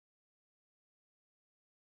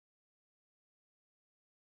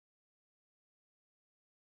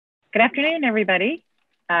Good afternoon, everybody.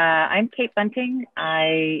 I'm Kate Bunting.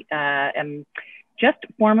 I am just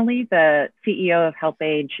formally the CEO of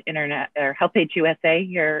HelpAge HelpAge USA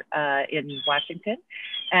here in Washington.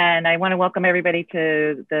 And I want to welcome everybody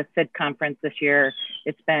to the SID conference this year.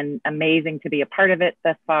 It's been amazing to be a part of it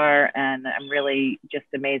thus far, and I'm really just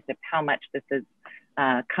amazed at how much this has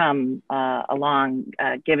come along,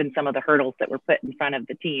 given some of the hurdles that were put in front of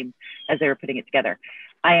the team as they were putting it together.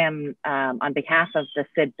 I am, on behalf of the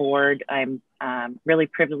SID board, I'm really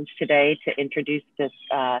privileged today to introduce this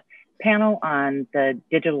panel on the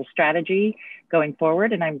digital strategy going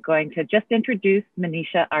forward. And I'm going to just introduce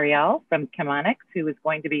Manisha Aryal from Chemonics, who is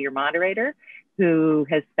going to be your moderator, who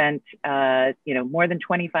has spent more than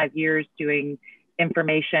 25 years doing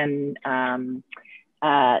information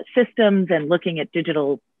systems and looking at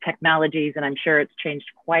digital technologies. And I'm sure it's changed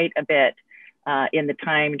quite a bit in the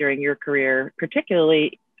time during your career,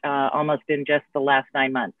 particularly almost in just the last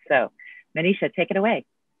 9 months. So Manisha, take it away.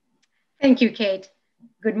 Thank you, Kate.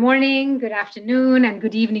 Good morning, good afternoon, and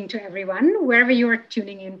good evening to everyone, wherever you are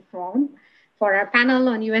tuning in from, for our panel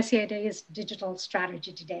on USAID's digital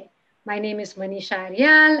strategy today. My name is Manisha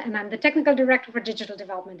Aryal, and I'm the Technical Director for Digital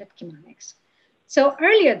Development at Chemonics. So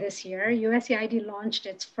earlier this year, USAID launched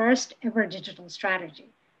its first ever digital strategy.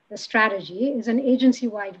 The strategy is an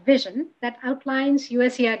agency-wide vision that outlines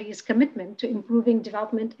USAID's commitment to improving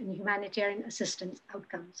development and humanitarian assistance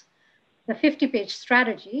outcomes. The 50-page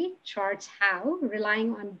strategy charts how,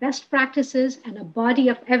 relying on best practices and a body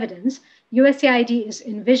of evidence, USAID is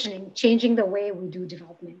envisioning changing the way we do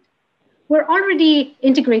development. We're already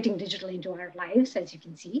integrating digital into our lives, as you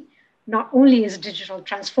can see. Not only is digital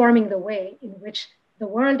transforming the way in which the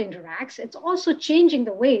world interacts, it's also changing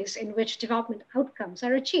the ways in which development outcomes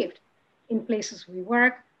are achieved. In places we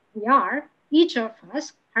work, we are, each of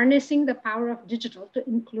us, harnessing the power of digital to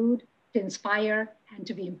include, to inspire, and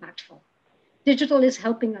to be impactful. Digital is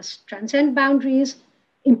helping us transcend boundaries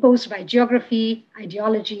imposed by geography,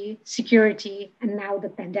 ideology, security, and now the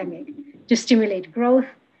pandemic, to stimulate growth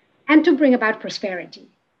and to bring about prosperity.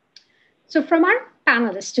 So from our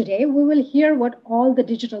panelists today, we will hear what all the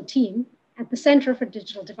digital team at the Center for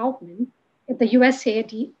Digital Development at the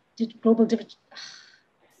USAID Global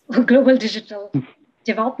Digital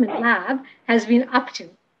Development Lab has been up to.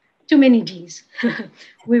 Too many Ds.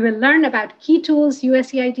 We will learn about key tools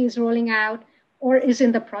USAID is rolling out or is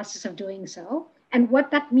in the process of doing so, and what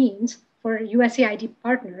that means for USAID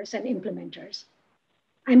partners and implementers.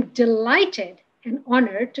 I'm delighted and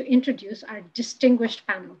honored to introduce our distinguished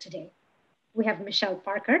panel today. We have Michelle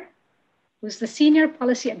Parker, who's the Senior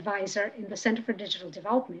Policy Advisor in the Center for Digital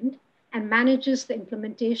Development and manages the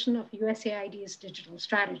implementation of USAID's digital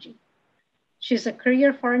strategy. She's a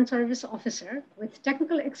career Foreign Service officer with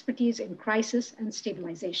technical expertise in crisis and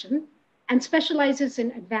stabilization and specializes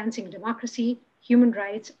in advancing democracy, human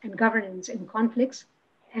rights, and governance in conflicts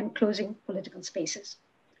and closing political spaces.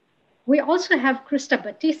 We also have Krista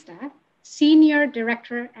Baptista, Senior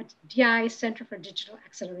Director at DI Center for Digital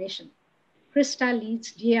Acceleration. Krista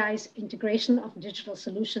leads DI's integration of digital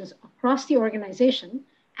solutions across the organization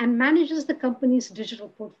and manages the company's digital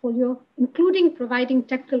portfolio, including providing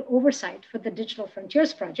technical oversight for the Digital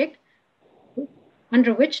Frontiers project,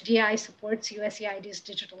 under which DI supports USAID's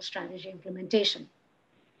digital strategy implementation.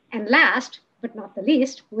 And last, but not the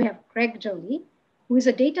least, we have Craig Jolie, who is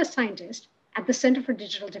a data scientist at the Center for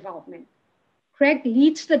Digital Development. Craig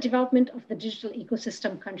leads the development of the Digital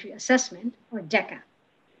Ecosystem Country Assessment, or DECA.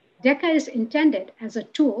 DECA is intended as a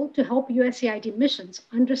tool to help USAID missions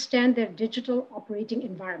understand their digital operating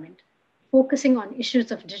environment, focusing on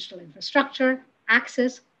issues of digital infrastructure,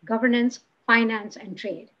 access, governance, finance, and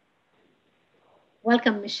trade.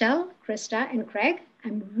 Welcome, Michelle, Krista, and Craig.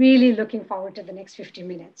 I'm really looking forward to the next 50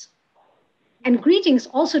 minutes. And greetings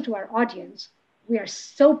also to our audience. We are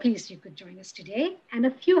so pleased you could join us today. And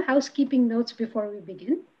a few housekeeping notes before we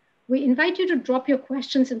begin. We invite you to drop your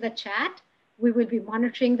questions in the chat. We will be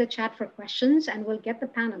monitoring the chat for questions and we'll get the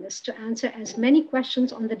panelists to answer as many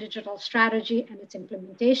questions on the digital strategy and its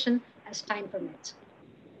implementation as time permits.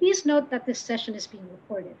 Please note that this session is being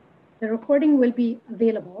recorded. The recording will be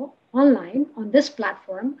available online on this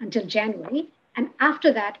platform until January, and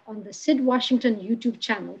after that on the SID Washington YouTube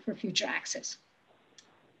channel for future access.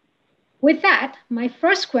 With that, my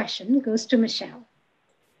first question goes to Michelle.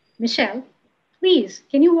 Michelle, please,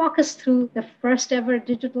 can you walk us through the first ever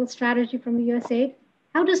digital strategy from USAID?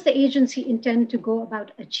 How does the agency intend to go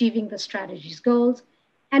about achieving the strategy's goals?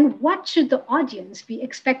 And what should the audience be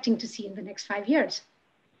expecting to see in the next 5 years?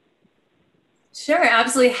 Sure,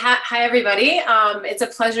 absolutely. Hi, everybody. It's a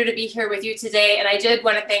pleasure to be here with you today. And I did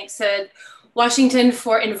want to thank SID Washington,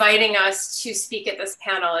 for inviting us to speak at this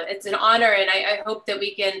panel. It's an honor, and I hope that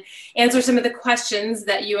we can answer some of the questions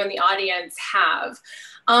that you and the audience have.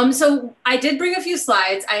 So I did bring a few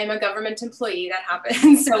slides. I am a government employee, that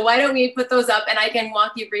happens. So why don't we put those up and I can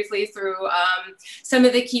walk you briefly through some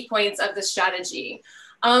of the key points of the strategy.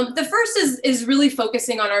 The first is really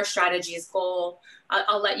focusing on our strategy's goal.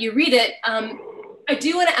 I'll let you read it. I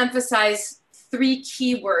do want to emphasize 3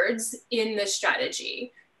 key words in the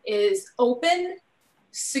strategy. Is open,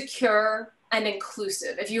 secure, and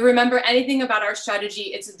inclusive. If you remember anything about our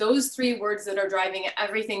strategy, it's those 3 words that are driving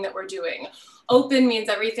everything that we're doing. Open means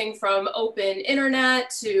everything from open internet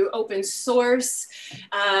to open source.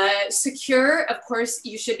 Secure, of course,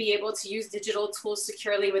 you should be able to use digital tools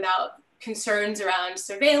securely without concerns around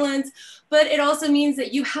surveillance, but it also means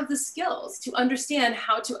that you have the skills to understand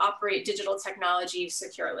how to operate digital technology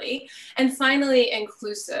securely. And finally,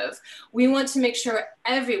 inclusive. We want to make sure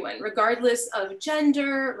everyone, regardless of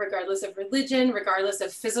gender, regardless of religion, regardless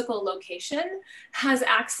of physical location, has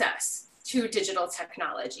access to digital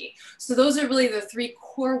technology. So those are really the 3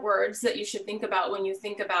 core words that you should think about when you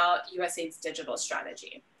think about USAID's digital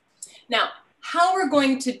strategy. Now, how we're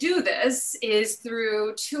going to do this is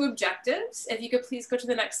through 2 objectives. If you could please go to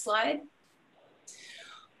the next slide.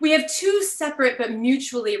 We have 2 separate but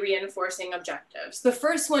mutually reinforcing objectives. The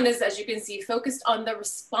first one is, as you can see, focused on the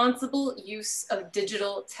responsible use of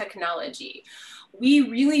digital technology. We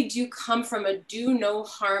really do come from a do no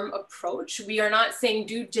harm approach. We are not saying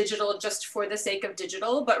do digital just for the sake of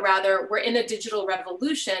digital, but rather we're in a digital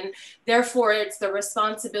revolution. Therefore, it's the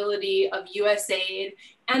responsibility of USAID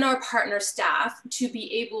and our partner staff to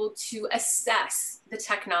be able to assess the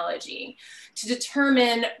technology, to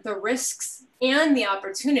determine the risks and the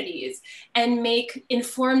opportunities, and make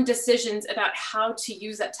informed decisions about how to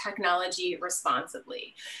use that technology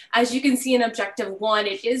responsibly. As you can see in Objective 1,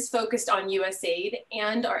 it is focused on USAID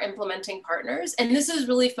and our implementing partners, and this is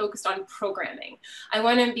really focused on programming. I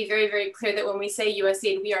want to be very, very clear that when we say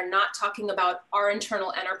USAID, we are not talking about our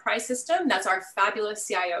internal enterprise system. That's our fabulous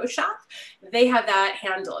CIO shop. They have that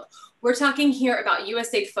handled. We're talking here about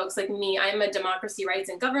USAID folks like me. I'm a democracy rights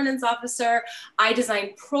and governance officer. I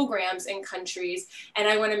design programs in countries, and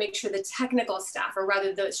I want to make sure the technical staff, or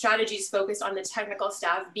rather the strategy is focused on the technical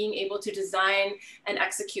staff being able to design and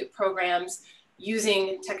execute programs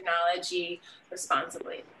using technology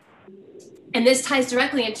responsibly. And this ties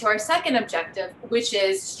directly into our second objective, which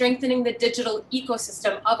is strengthening the digital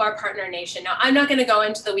ecosystem of our partner nation. Now, I'm not going to go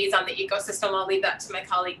into the weeds on the ecosystem. I'll leave that to my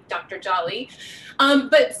colleague, Dr. Jolly.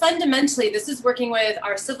 But fundamentally, this is working with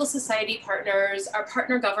our civil society partners, our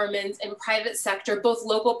partner governments and private sector, both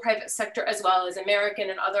local private sector as well as American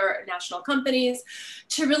and other national companies,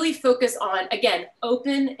 to really focus on, again,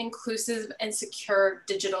 open, inclusive, and secure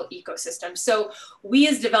digital ecosystems. So we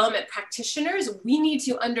as development practitioners, we need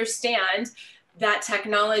to understand that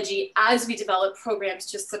technology as we develop programs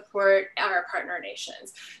to support our partner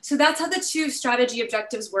nations. So that's how the 2 strategy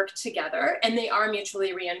objectives work together, and they are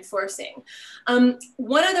mutually reinforcing.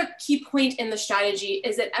 One other key point in the strategy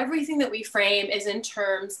is that everything that we frame is in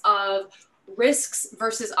terms of risks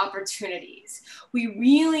versus opportunities. We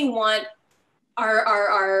really want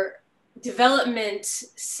our development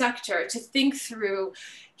sector to think through,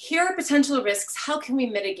 here are potential risks, how can we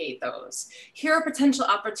mitigate those? Here are potential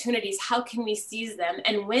opportunities, how can we seize them?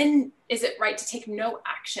 And when is it right to take no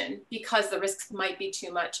action because the risks might be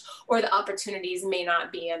too much or the opportunities may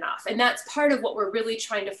not be enough? And that's part of what we're really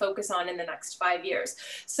trying to focus on in the next 5 years.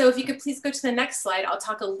 So if you could please go to the next slide, I'll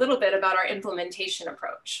talk a little bit about our implementation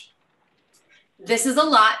approach. This is a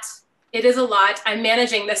lot. It is a lot. I'm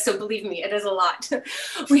managing this, so believe me, it is a lot.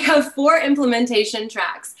 We have 4 implementation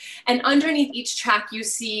tracks, and underneath each track, you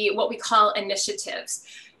see what we call initiatives.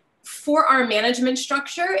 For our management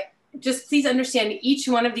structure, just please understand each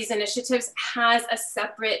one of these initiatives has a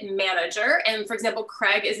separate manager. And for example,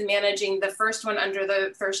 Craig is managing the first one under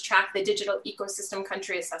the first track, the Digital Ecosystem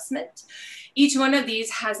Country Assessment. Each one of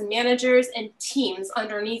these has managers and teams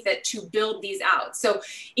underneath it to build these out. So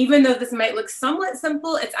even though this might look somewhat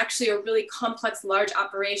simple, it's actually a really complex, large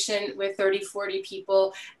operation with 30, 40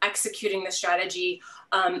 people executing the strategy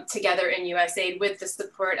together in USAID with the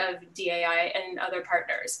support of DAI and other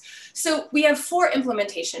partners. So we have 4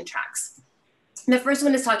 implementation tracks. The first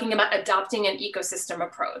one is talking about adopting an ecosystem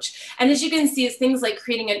approach. And as you can see, it's things like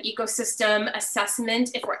creating an ecosystem assessment.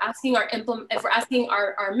 If we're asking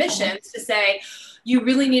our missions to say, you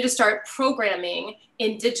really need to start programming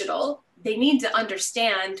in digital they need to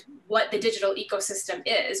understand what the digital ecosystem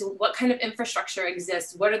is, what kind of infrastructure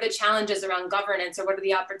exists, what are the challenges around governance, or what are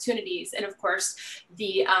the opportunities, and of course,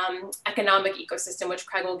 the economic ecosystem, which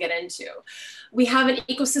Craig will get into. We have an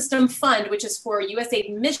ecosystem fund, which is for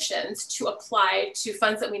USAID missions to apply to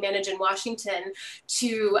funds that we manage in Washington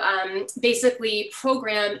to basically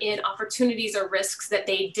program in opportunities or risks that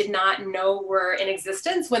they did not know were in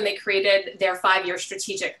existence when they created their 5-year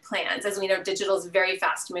strategic plans. As we know, digital is very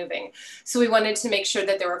fast moving. So we wanted to make sure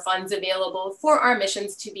that there were funds available for our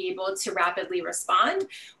missions to be able to rapidly respond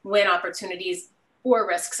when opportunities or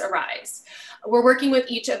risks arise. We're working with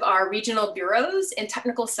each of our regional bureaus and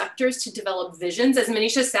technical sectors to develop visions. As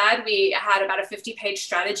Manisha said, we had about a 50-page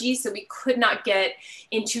strategy, so we could not get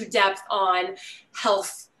into depth on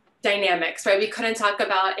health dynamics, right? We couldn't talk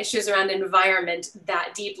about issues around environment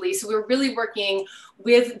that deeply. So we're really working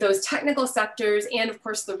with those technical sectors and of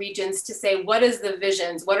course the regions to say, what is the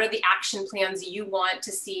visions? What are the action plans you want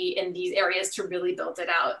to see in these areas to really build it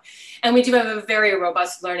out? And we do have a very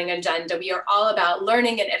robust learning agenda. We are all about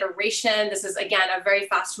learning and iteration. This is, again, a very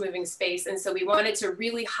fast moving space. And so we wanted to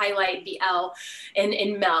really highlight the L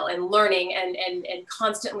in MEL and learning and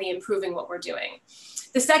constantly improving what we're doing.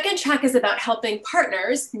 The second track is about helping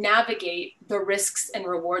partners navigate the risks and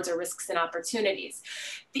rewards, or risks and opportunities.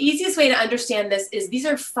 The easiest way to understand this is these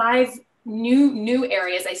are 5 new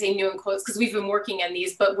areas. I say new in quotes because we've been working on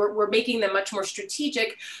these, but we're making them much more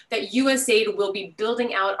strategic, that USAID will be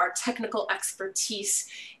building out our technical expertise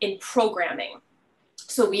in programming.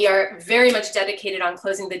 So we are very much dedicated on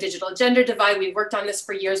closing the digital gender divide. We've worked on this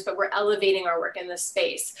for years, but we're elevating our work in this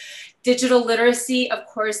space. Digital literacy, of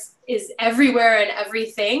course, is everywhere and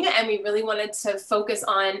everything. And we really wanted to focus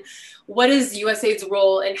on what is USAID's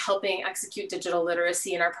role in helping execute digital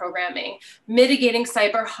literacy in our programming, mitigating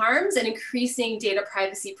cyber harms and increasing data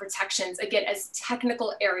privacy protections, again, as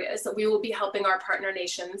technical areas that we will be helping our partner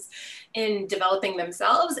nations in developing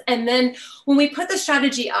themselves. And then when we put the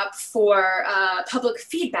strategy up for public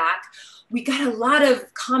feedback, we got a lot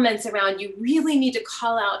of comments around, you really need to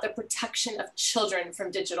call out the protection of children from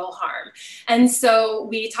digital harm. And so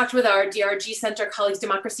we talked with our DRG Center colleagues,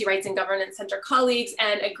 Democracy, Rights, and Governance Center colleagues,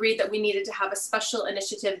 and agreed that we needed to have a special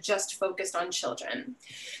initiative just focused on children.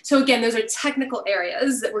 So again, those are technical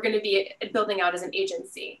areas that we're going to be building out as an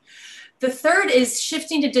agency. The third is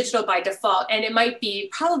shifting to digital by default, and it might be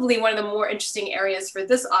probably one of the more interesting areas for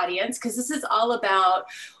this audience, because this is all about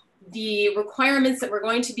the requirements that we're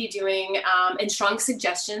going to be doing and strong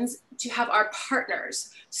suggestions to have our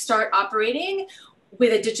partners start operating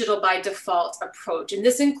with a digital by default approach. And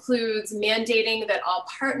this includes mandating that all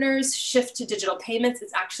partners shift to digital payments.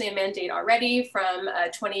 It's actually a mandate already from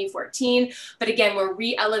 2014, but again, we're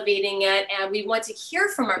re-elevating it, and we want to hear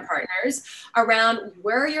from our partners around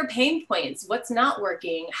where are your pain points, what's not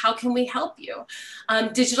working, how can we help you?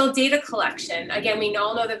 Digital data collection. Again, we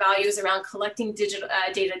all know the values around collecting digital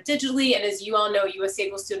data digitally, and as you all know, USAID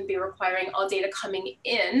will soon be requiring all data coming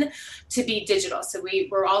in to be digital. So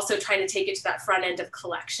we're also trying to take it to that front end of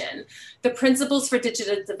collection. The principles for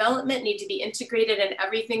digital development need to be integrated in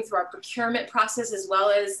everything through our procurement process, as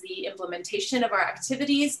well as the implementation of our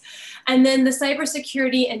activities. And then the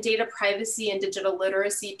cybersecurity and data privacy and digital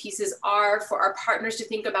literacy pieces are for our partners to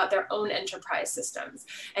think about their own enterprise systems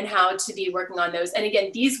and how to be working on those. And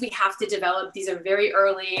again, these we have to develop. These are very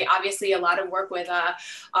early, obviously a lot of work with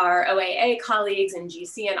our OAA colleagues and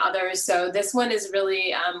GC and others. So this one is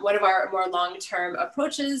really one of our more long-term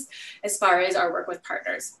approaches as far as our work with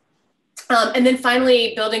partners. And then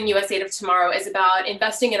finally, building USAID of tomorrow is about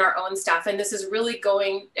investing in our own staff. And this is really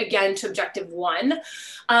going, again, to objective 1.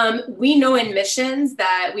 We know in missions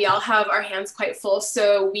that we all have our hands quite full.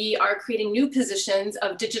 So we are creating new positions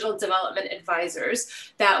of digital development advisors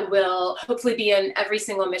that will hopefully be in every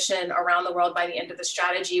single mission around the world by the end of the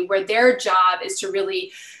strategy, where their job is to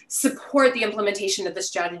really support the implementation of the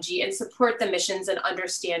strategy and support the missions and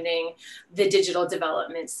understanding the digital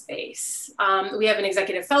development space. We have an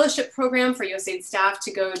executive fellowship program for USAID staff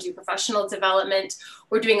to go do professional development.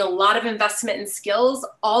 We're doing a lot of investment in skills.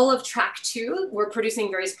 All of track 2, we're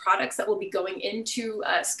producing various products that will be going into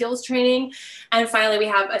skills training. And finally, we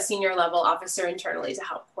have a senior level officer internally to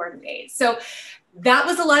help coordinate. So that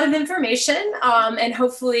was a lot of information, and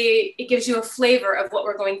hopefully it gives you a flavor of what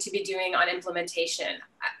we're going to be doing on implementation.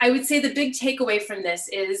 I would say the big takeaway from this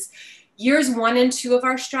is Years 1 and 2 of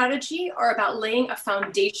our strategy are about laying a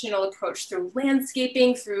foundational approach through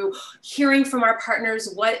landscaping, through hearing from our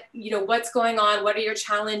partners what's going on, what are your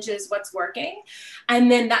challenges, what's working.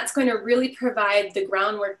 And then that's going to really provide the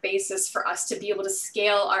groundwork basis for us to be able to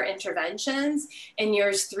scale our interventions in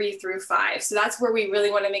years 3 through 5. So that's where we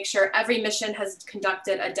really want to make sure every mission has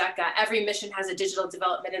conducted a DECA, every mission has a digital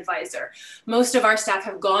development advisor. Most of our staff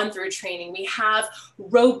have gone through training. We have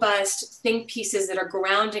robust think pieces that are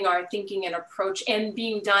grounding our thinking and approach and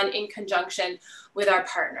being done in conjunction with our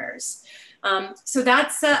partners. So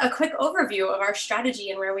that's a quick overview of our strategy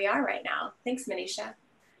and where we are right now. Thanks, Manisha.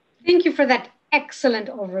 Thank you for that excellent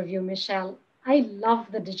overview, Michelle. I love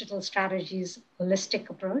the digital strategies holistic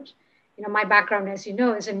approach. My background, as you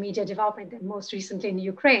know, is in media development and most recently in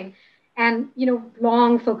Ukraine. And,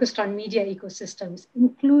 long focused on media ecosystems,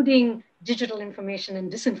 including digital information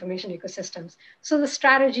and disinformation ecosystems. So the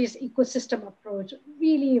strategies ecosystem approach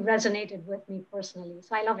really resonated with me personally.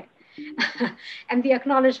 So I love it. And the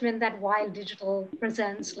acknowledgement that while digital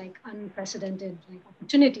presents like unprecedented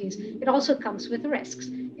opportunities, it also comes with risks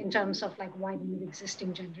in terms of widening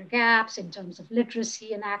existing gender gaps, in terms of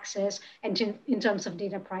literacy and access, and in terms of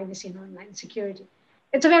data privacy and online security.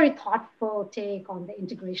 It's a very thoughtful take on the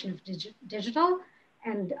integration of digital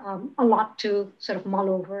and a lot to sort of mull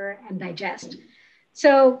over and digest.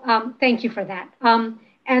 So thank you for that.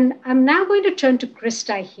 And I'm now going to turn to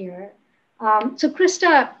Krista here. So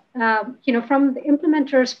Krista, from the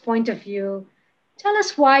implementer's point of view, tell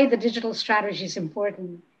us why the digital strategy is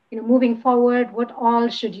important. Moving forward, what all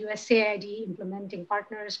should USAID implementing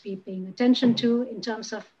partners be paying attention to in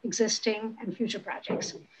terms of existing and future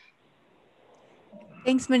projects?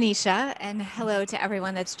 Thanks, Manisha, and hello to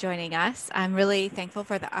everyone that's joining us. I'm really thankful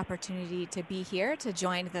for the opportunity to be here to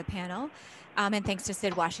join the panel. And thanks to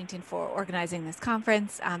SID Washington for organizing this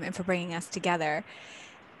conference and for bringing us together.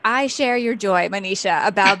 I share your joy, Manisha,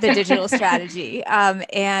 about the digital strategy.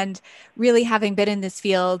 And really having been in this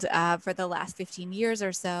field for the last 15 years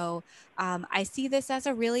or so, I see this as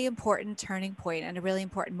a really important turning point and a really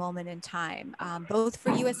important moment in time, both for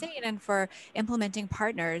USAID and for implementing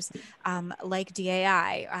partners like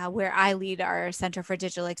DAI, where I lead our Center for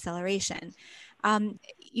Digital Acceleration.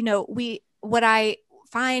 What I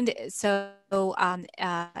find so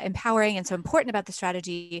empowering and so important about the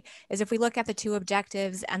strategy is if we look at the two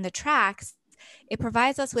objectives and the tracks, it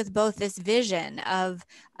provides us with both this vision of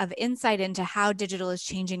insight into how digital is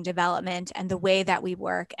changing development and the way that we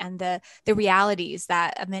work and the realities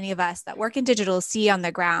that many of us that work in digital see on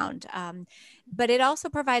the ground. But it also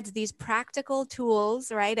provides these practical tools,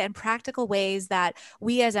 right, and practical ways that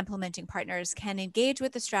we as implementing partners can engage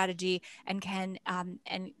with the strategy and can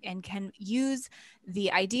use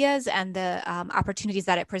the ideas and the opportunities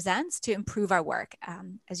that it presents to improve our work,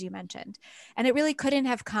 as you mentioned. And it really couldn't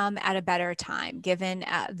have come at a better time, given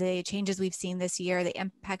the changes we've seen this year, the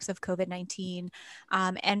impacts of COVID-19,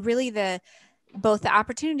 and really both the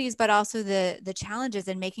opportunities, but also the challenges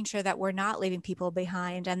in making sure that we're not leaving people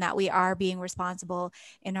behind and that we are being responsible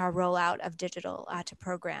in our rollout of digital to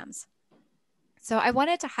programs. So I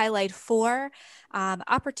wanted to highlight 4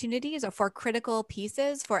 opportunities or 4 critical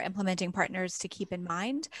pieces for implementing partners to keep in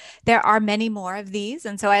mind. There are many more of these,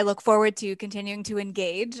 and so I look forward to continuing to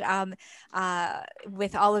engage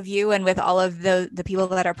with all of you and with all of the people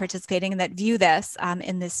that are participating and that view this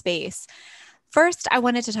in this space. First, I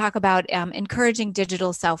wanted to talk about encouraging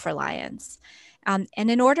digital self-reliance. And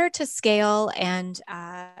in order to scale and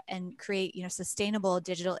create sustainable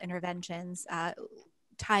digital interventions,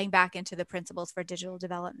 tying back into the principles for digital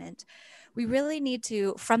development, we really need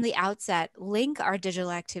to, from the outset, link our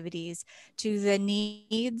digital activities to the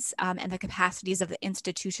needs and the capacities of the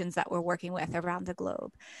institutions that we're working with around the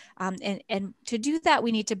globe. And to do that,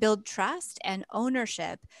 we need to build trust and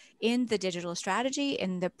ownership in the digital strategy,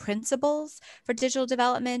 in the principles for digital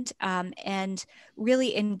development, and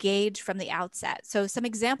really engage from the outset. So some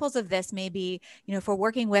examples of this may be, if we're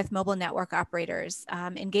working with mobile network operators,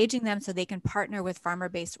 engaging them so they can partner with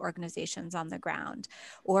farmer-based organizations on the ground,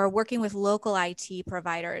 or working with local IT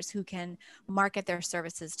providers who can market their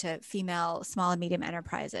services to female small and medium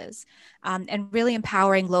enterprises, and really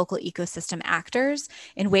empowering local ecosystem actors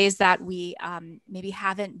in ways that we maybe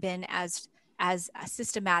haven't been as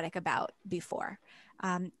systematic about before.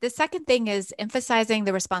 The second thing is emphasizing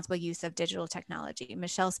the responsible use of digital technology.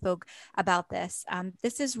 Michelle spoke about this.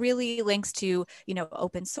 This is really links to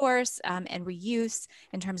open source and reuse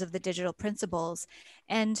in terms of the digital principles.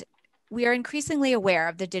 And we are increasingly aware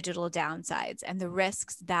of the digital downsides and the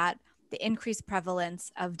risks that the increased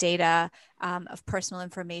prevalence of data of personal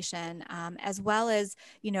information, as well as,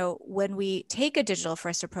 when we take a digital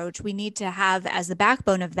first approach, we need to have as the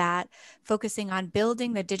backbone of that, focusing on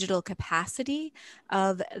building the digital capacity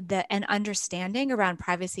of an understanding around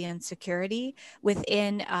privacy and security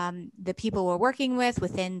within the people we're working with,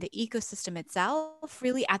 within the ecosystem itself,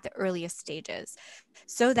 really at the earliest stages,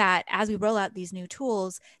 so that as we roll out these new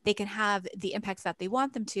tools, they can have the impacts that they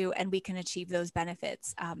want them to, and we can achieve those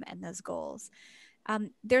benefits and those goals.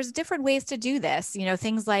 There's different ways to do this,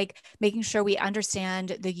 things like making sure we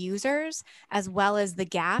understand the users as well as the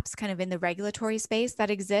gaps kind of in the regulatory space that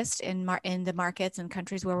exist in the markets and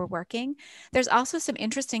countries where we're working. There's also some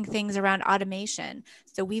interesting things around automation.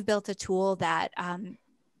 So we've built a tool that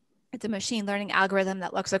it's a machine learning algorithm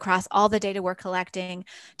that looks across all the data we're collecting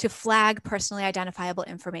to flag personally identifiable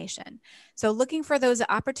information. So looking for those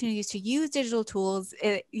opportunities to use digital tools,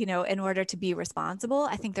 in order to be responsible,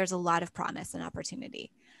 I think there's a lot of promise and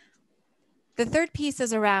opportunity. The third piece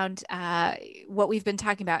is around what we've been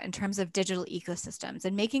talking about in terms of digital ecosystems,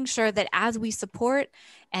 and making sure that as we support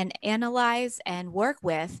and analyze and work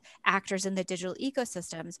with actors in the digital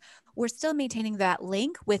ecosystems, we're still maintaining that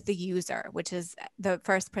link with the user, which is the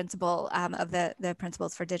first principle of the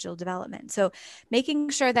principles for digital development. So making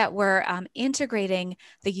sure that we're integrating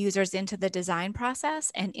the users into the design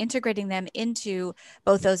process and integrating them into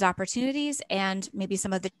both those opportunities and maybe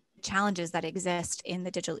some of the challenges that exist in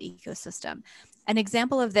the digital ecosystem. An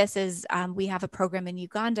example of this is we have a program in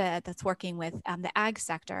Uganda that's working with the ag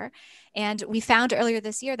sector. And we found earlier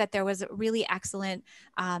this year that there was a really excellent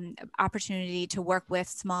opportunity to work with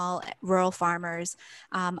small rural farmers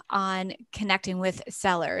on connecting with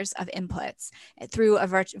sellers of inputs through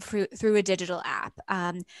a digital app.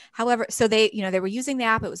 However, so they were using the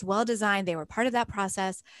app, it was well designed, they were part of that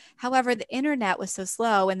process. However, the internet was so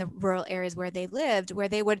slow in the rural areas where they lived, where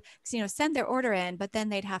they would send their order in, but then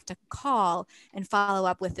they'd have to call and follow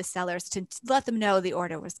up with the sellers to let them know the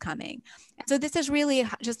order was coming. And so this is really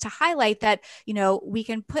just to highlight that, we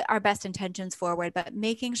can put our best intentions forward, but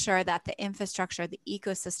making sure that the infrastructure, the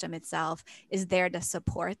ecosystem itself is there to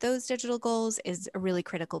support those digital goals is a really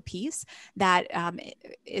critical piece that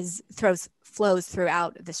flows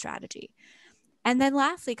throughout the strategy. And then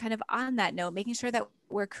lastly, kind of on that note, making sure that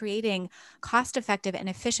we're creating cost-effective and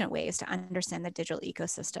efficient ways to understand the digital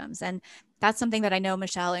ecosystems. And that's something that I know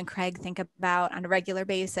Michelle and Craig think about on a regular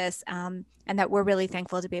basis, and that we're really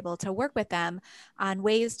thankful to be able to work with them on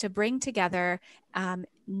ways to bring together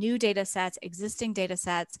new data sets, existing data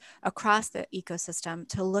sets across the ecosystem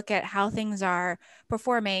to look at how things are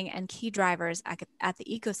performing and key drivers at the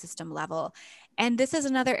ecosystem level. And this is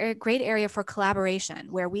another great area for collaboration,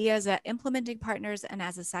 where we as implementing partners and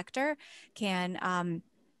as a sector can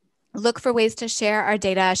look for ways to share our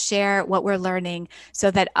data, share what we're learning, so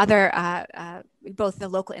that other, both the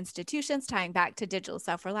local institutions tying back to digital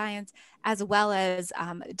self-reliance, as well as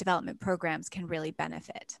development programs can really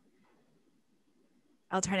benefit.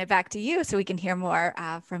 I'll turn it back to you so we can hear more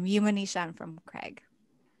from you, Manisha, and from Craig.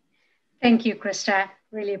 Thank you, Krista.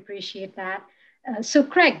 Really appreciate that. So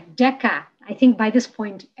Craig, DECA, I think by this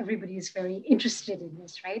point, everybody is very interested in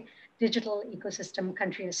this, right? Digital Ecosystem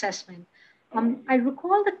Country Assessment. I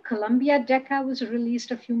recall the Colombia DECA was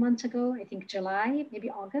released a few months ago, I think July, maybe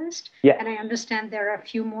August. Yeah. And I understand there are a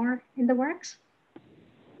few more in the works.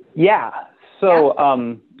 Yeah,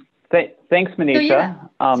 so thanks, Manisha.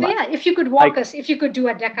 So yeah, if you could walk us, if you could do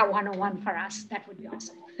a DECA 101 for us, that would be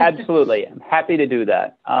awesome. Absolutely, I'm happy to do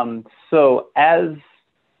that.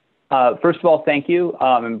 First of all, thank you.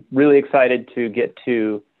 I'm really excited to get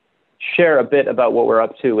to share a bit about what we're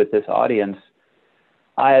up to with this audience.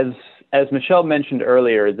 As Michelle mentioned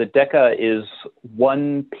earlier, the DECA is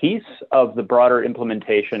one piece of the broader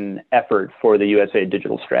implementation effort for the USAID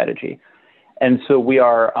digital strategy. And so we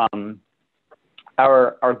are,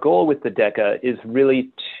 our goal with the DECA is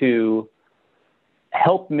really to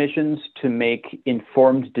help missions to make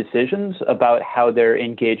informed decisions about how they're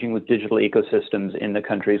engaging with digital ecosystems in the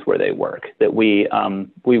countries where they work. That we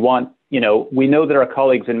want, we know that our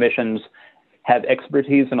colleagues in missions have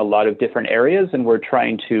expertise in a lot of different areas, and we're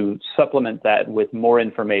trying to supplement that with more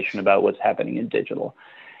information about what's happening in digital.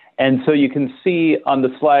 And so you can see on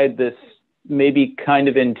the slide this maybe kind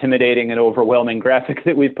of intimidating and overwhelming graphic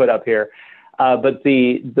that we've put up here. But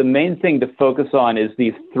the main thing to focus on is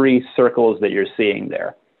these three circles that you're seeing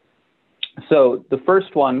there. So the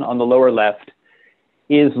first one on the lower left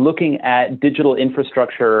is looking at digital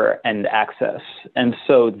infrastructure and access. And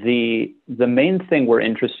so the main thing we're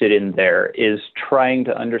interested in there is trying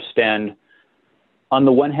to understand, on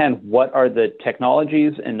the one hand, what are the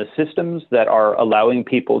technologies and the systems that are allowing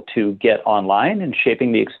people to get online and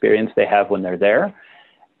shaping the experience they have when they're there.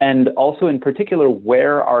 And also in particular,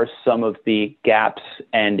 where are some of the gaps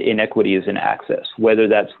and inequities in access, whether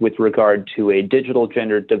that's with regard to a digital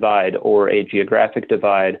gender divide or a geographic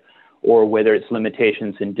divide, or whether it's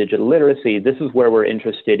limitations in digital literacy. This is where we're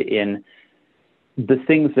interested in the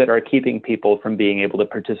things that are keeping people from being able to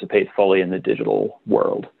participate fully in the digital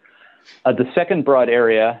world. The second broad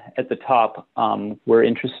area at the top, we're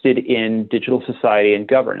interested in digital society and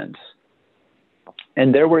governance.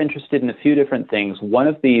 And there we're interested in a few different things. One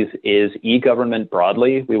of these is e-government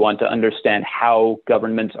broadly. We want to understand how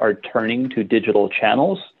governments are turning to digital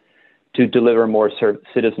channels to deliver more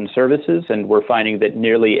citizen services. And we're finding that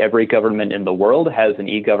nearly every government in the world has an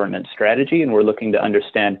e-government strategy, and we're looking to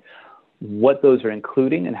understand what those are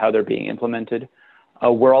including and how they're being implemented.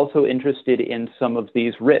 We're also interested in some of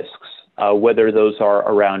these risks, whether those are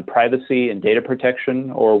around privacy and data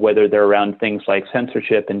protection, or whether they're around things like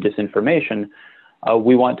censorship and disinformation.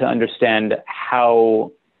 We want to understand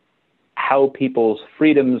how people's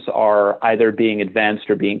freedoms are either being advanced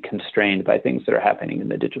or being constrained by things that are happening in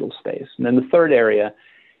the digital space. And then the third area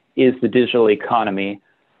is the digital economy.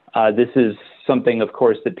 This is something, of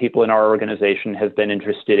course, that people in our organization have been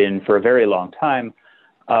interested in for a very long time.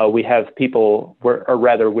 We have people, we're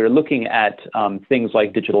looking at things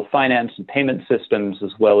like digital finance and payment systems,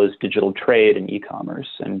 as well as digital trade and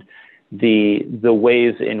e-commerce, and the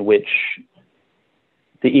ways in which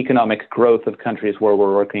the economic growth of countries where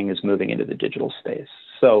we're working is moving into the digital space.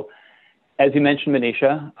 So, as you mentioned,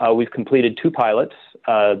 Manisha, we've completed 2 pilots.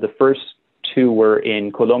 The first 2 were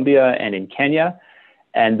in Colombia and in Kenya,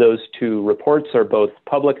 and those 2 reports are both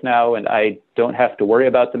public now, and I don't have to worry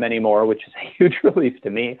about them anymore, which is a huge relief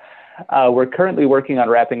to me. We're currently working on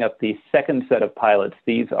wrapping up the second set of pilots.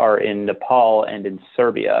 These are in Nepal and in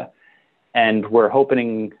Serbia, and we're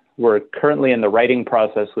currently in the writing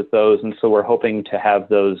process with those, and so we're hoping to have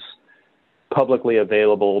those publicly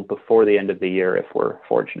available before the end of the year if we're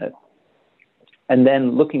fortunate. And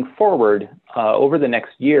then looking forward, over the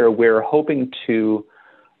next year, we're hoping to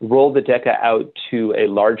roll the DECA out to a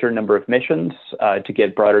larger number of missions to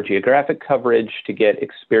get broader geographic coverage, to get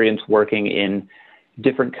experience working in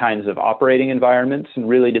different kinds of operating environments, and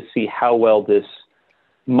really to see how well this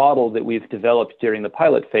model that we've developed during the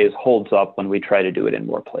pilot phase holds up when we try to do it in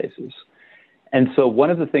more places. And so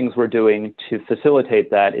one of the things we're doing to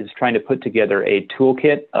facilitate that is trying to put together a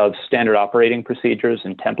toolkit of standard operating procedures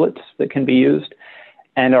and templates that can be used.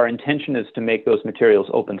 And our intention is to make those materials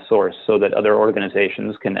open source so that other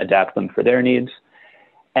organizations can adapt them for their needs.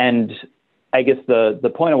 And I guess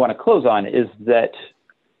the point I want to close on is that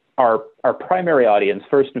our primary audience,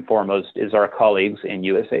 first and foremost, is our colleagues in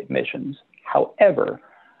USAID missions. However,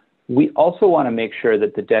 we also want to make sure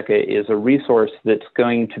that the DECA is a resource that's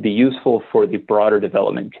going to be useful for the broader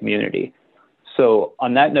development community. So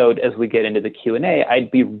on that note, as we get into the Q&A,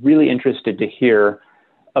 I'd be really interested to hear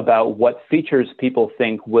about what features people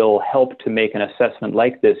think will help to make an assessment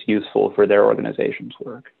like this useful for their organization's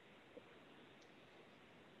work.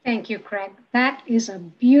 Thank you, Craig. That is a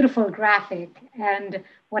beautiful graphic and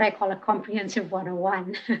what I call a comprehensive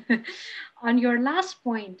 101. On your last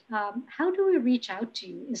point, how do we reach out to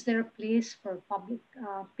you? Is there a place for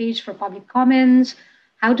page for public comments?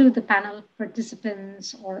 How do the panel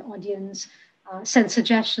participants or audience send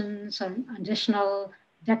suggestions on additional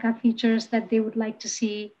DECA features that they would like to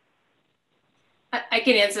see? I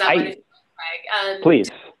can answer that one if you like, Craig. Please.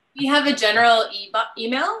 We have a general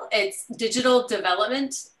email. It's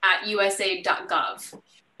digitaldevelopment@usaid.gov.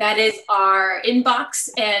 That is our inbox,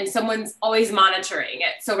 and someone's always monitoring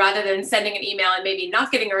it. So rather than sending an email and maybe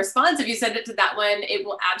not getting a response, if you send it to that one, it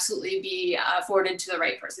will absolutely be forwarded to the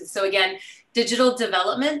right person. So again,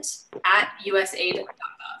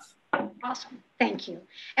 digitaldevelopment@usaid.gov. Awesome, thank you.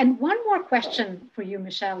 And one more question for you,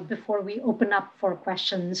 Michelle, before we open up for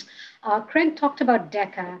questions. Craig talked about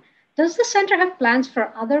DECA. Does the center have plans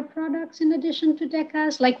for other products in addition to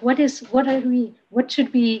DECAs? Like what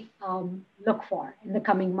should we look for in the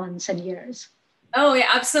coming months and years? Oh yeah,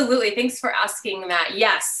 absolutely. Thanks for asking that.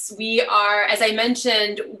 Yes, we are, as I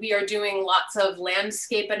mentioned, we are doing lots of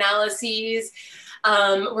landscape analyses.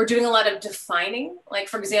 We're doing a lot of defining, like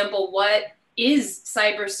for example, what is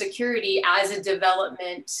cybersecurity as a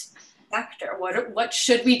development sector? What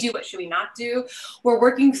should we do? What should we not do? We're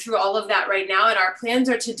working through all of that right now, and our plans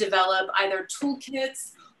are to develop either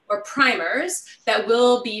toolkits or primers that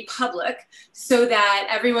will be public so that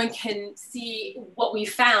everyone can see what we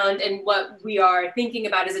found and what we are thinking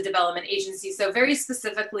about as a development agency. So very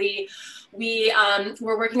specifically, we're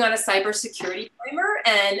working on a cybersecurity primer.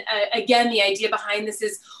 And again, the idea behind this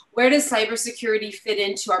is, where does cybersecurity fit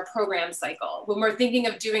into our program cycle? When we're thinking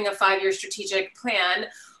of doing a 5-year strategic plan,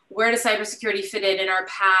 where does cybersecurity fit in our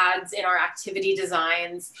paths, in our activity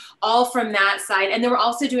designs, all from that side. And then we're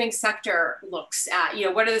also doing sector looks at,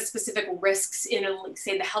 what are the specific risks in,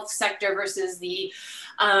 say, the health sector versus the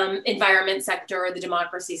environment sector or the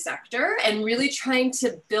democracy sector, and really trying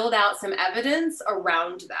to build out some evidence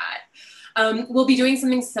around that. We'll be doing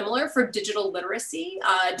something similar for digital literacy,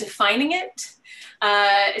 defining it,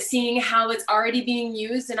 seeing how it's already being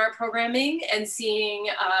used in our programming, and seeing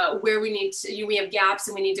where we have gaps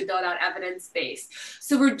and we need to build out evidence base.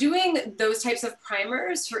 So we're doing those types of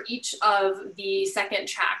primers for each of the second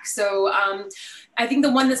tracks. So I think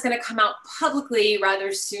the one that's going to come out publicly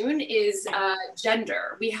rather soon is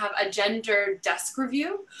gender. We have a gender desk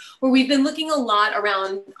review where we've been looking a lot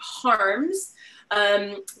around harms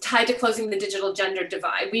tied to closing the digital gender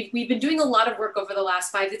divide. We've been doing a lot of work over the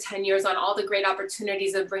last 5 to 10 years on all the great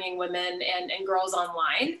opportunities of bringing women and girls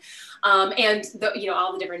online, and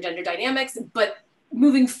all the different gender dynamics. But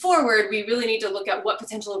moving forward, we really need to look at what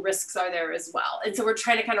potential risks are there as well. And so we're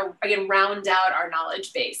trying to kind of, again, round out our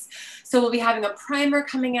knowledge base. So we'll be having a primer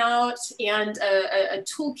coming out and a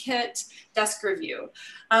toolkit desk review.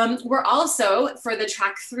 We're also, for the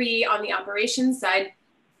track 3 on the operations side,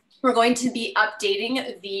 we're going to be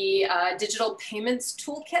updating the digital payments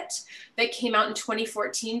toolkit that came out in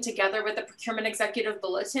 2014 together with the Procurement Executive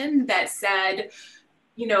Bulletin that said,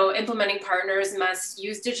 implementing partners must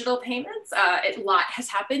use digital payments. A lot has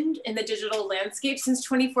happened in the digital landscape since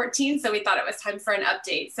 2014, so we thought it was time for an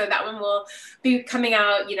update. So that one will be coming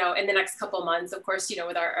out, in the next couple of months. Of course,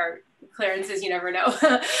 with our clearances, you never know,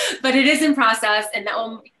 but it is in process, and that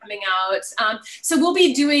will be coming out. So we'll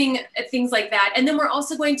be doing things like that. And then we're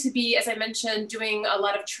also going to be, as I mentioned, doing a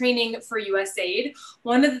lot of training for USAID.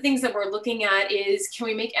 One of the things that we're looking at is, can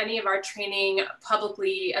we make any of our training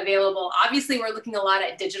publicly available? Obviously, we're looking a lot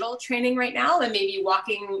at digital training right now, and maybe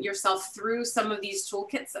walking yourself through some of these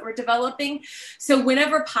toolkits that we're developing. So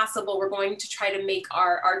whenever possible, we're going to try to make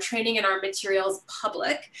our training and our materials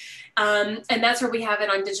public. And that's where we have it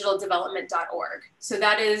on digitaldevelopment.org. So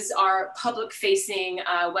that is our public-facing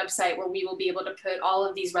website where we will be able to put all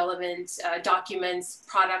of these relevant documents,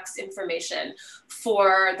 products, information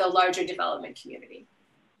for the larger development community.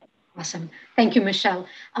 Awesome. Thank you, Michelle.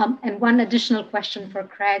 And one additional question for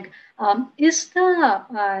Craig. Is the,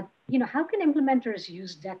 how can implementers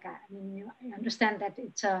use DECA? I mean, I understand that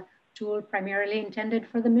it's a tool primarily intended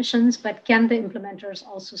for the missions, but can the implementers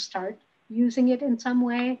also start using it in some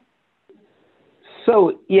way?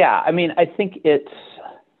 So, yeah, I mean, I think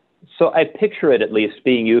so I picture it at least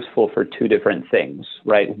being useful for 2 different things,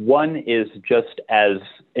 right? One is just as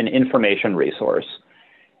an information resource.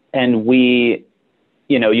 And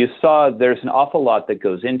you saw there's an awful lot that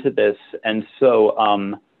goes into this. And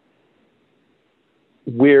so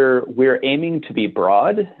we're aiming to be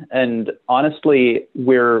broad. And honestly,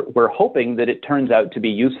 we're hoping that it turns out to be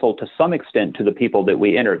useful to some extent to the people that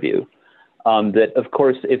we interview. That, of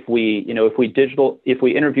course, if we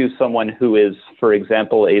interview someone who is, for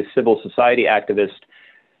example, a civil society activist,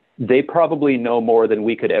 they probably know more than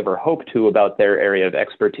we could ever hope to about their area of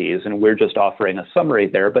expertise. And we're just offering a summary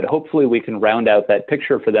there. But hopefully we can round out that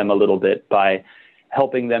picture for them a little bit by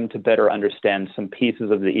helping them to better understand some pieces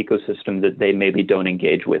of the ecosystem that they maybe don't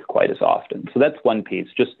engage with quite as often. So that's one piece,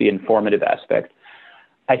 just the informative aspect.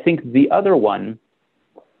 I think the other one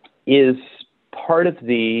is part of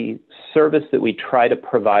the service that we try to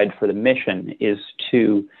provide for the mission is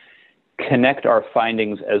to connect our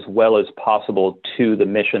findings as well as possible to the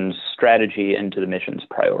mission's strategy and to the mission's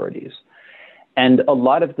priorities. And a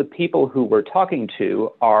lot of the people who we're talking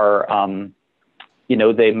to are,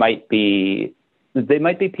 they might be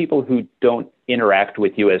people who don't interact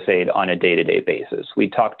with USAID on a day-to-day basis. We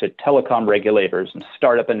talk to telecom regulators and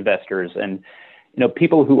startup investors and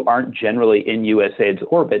people who aren't generally in USAID's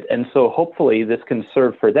orbit. And so hopefully this can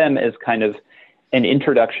serve for them as kind of an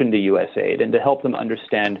introduction to USAID and to help them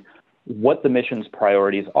understand what the mission's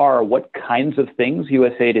priorities are, what kinds of things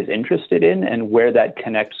USAID is interested in, and where that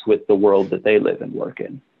connects with the world that they live and work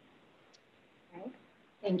in. Right.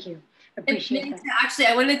 Thank you. Appreciate that. Actually,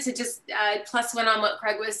 I wanted to just plus one on what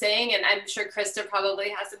Craig was saying, and I'm sure Krista probably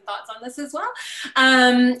has some thoughts on this as well.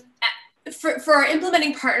 For our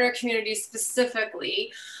implementing partner community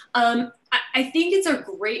specifically, I think it's a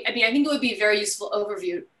great, I think it would be a very useful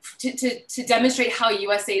overview to demonstrate how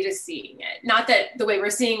USAID is seeing it. Not that the way we're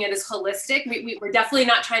seeing it is holistic. We're definitely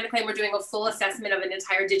not trying to claim we're doing a full assessment of an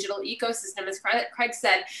entire digital ecosystem. As Craig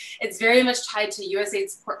said, it's very much tied to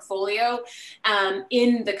USAID's portfolio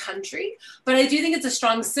in the country. But I do think it's a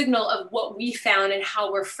strong signal of what we found and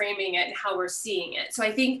how we're framing it and how we're seeing it. So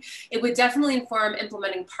I think it would definitely inform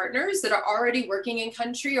implementing partners that are already working in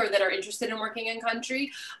country or that are interested in working in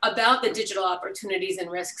country about the digital opportunities and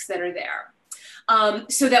risks that are there.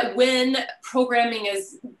 So that when programming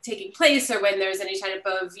is taking place or when there's any type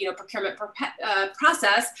of procurement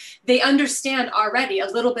process, they understand already a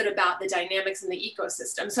little bit about the dynamics in the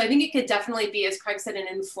ecosystem. So I think it could definitely be, as Craig said, an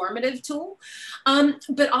informative tool.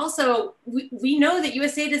 But also, we know that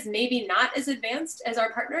USAID is maybe not as advanced as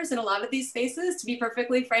our partners in a lot of these spaces, to be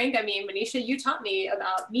perfectly frank. I mean, Manisha, you taught me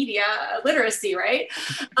about media literacy, right?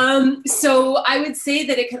 So I would say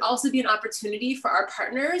that it could also be an opportunity for our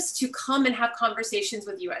partners to come and have conversations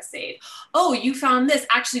with USAID. Oh, you found this.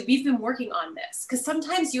 Actually, we've been working on this. Because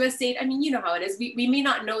sometimes USAID, you know how it is. We may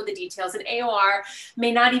not know the details, and AOR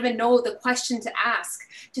may not even know the question to ask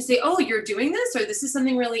to say, oh, you're doing this, or this is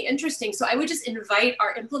something really interesting. So I would just invite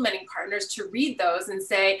our implementing partners to read those and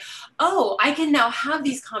say, oh, I can now have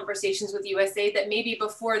these conversations with USAID that maybe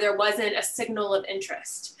before there wasn't a signal of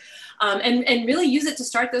interest, and really use it to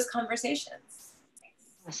start those conversations.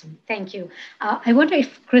 Awesome, thank you. I wonder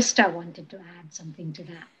if Krista wanted to add something to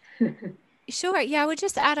that. Sure. Yeah, I would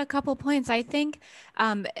just add a couple points. I think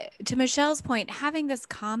to Michelle's point, having this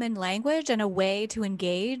common language and a way to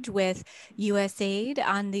engage with USAID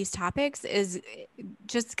on these topics is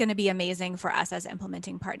just going to be amazing for us as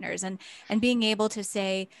implementing partners, and being able to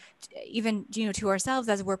say, even to ourselves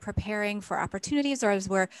as we're preparing for opportunities or as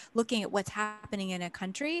we're looking at what's happening in a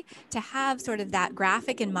country, to have sort of that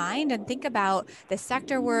graphic in mind and think about the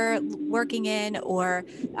sector we're working in, or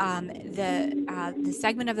the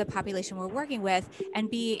segment of the population we're working with, and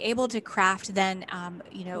be able to craft then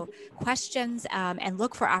questions and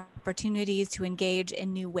look for opportunities to engage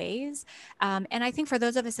in new ways. And I think for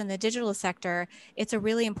those of us in the digital sector, it's a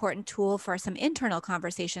really important tool for some internal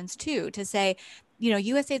conversations too, to say,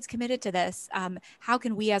 USAID's committed to this. How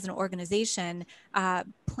can we as an organization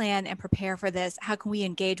plan and prepare for this? How can we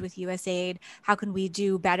engage with USAID? How can we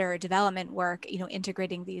do better development work,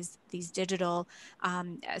 integrating these digital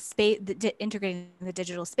integrating the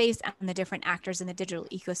digital space and the different actors in the digital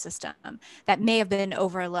ecosystem that may have been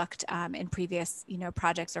overlooked in previous,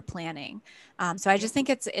 projects or planning. So I just think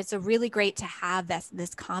it's a really great to have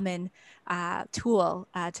this common tool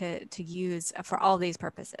to use for all these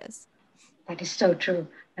purposes. That is so true.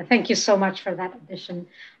 Thank you so much for that addition.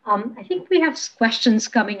 I think we have questions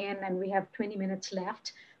coming in, and we have 20 minutes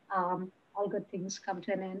left. All good things come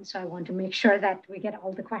to an end, so I want to make sure that we get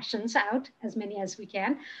all the questions out, as many as we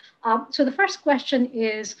can. So the first question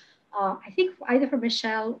is, I think either for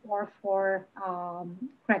Michelle or for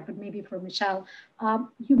Craig, but maybe for Michelle.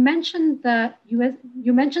 You mentioned that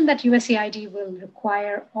USAID will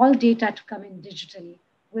require all data to come in digitally.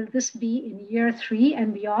 Will this be in year 3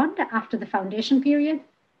 and beyond, after the foundation period?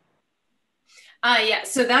 Yeah,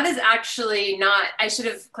 so that is actually not, I should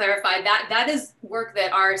have clarified that is work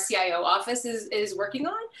that our CIO office is working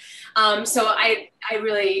on. So I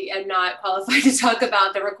really am not qualified to talk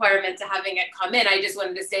about the requirement to having it come in. I just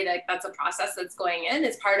wanted to say that that's a process that's going in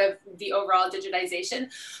as part of the overall digitization.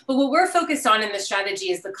 But what we're focused on in the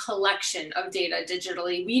strategy is the collection of data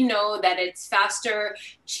digitally. We know that it's faster,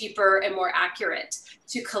 cheaper, and more accurate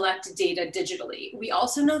to collect data digitally. We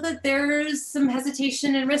also know that there's some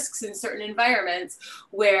hesitation and risks in certain environments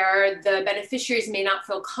where the beneficiaries may not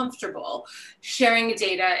feel comfortable sharing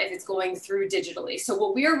data if it's going through digitally. So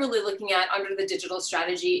what we are really looking at under the digital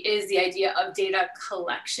strategy is the idea of data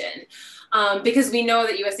collection, because we know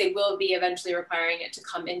that USAID will be eventually requiring it to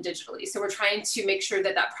come in digitally. So we're trying to make sure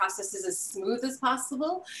that that process is as smooth as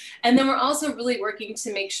possible. And then we're also really working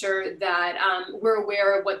to make sure that we're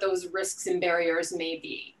aware of what those risks and barriers may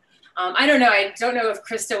be. I don't know if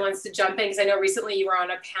Krista wants to jump in, because I know recently you were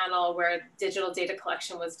on a panel where digital data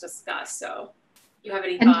collection was discussed. So you have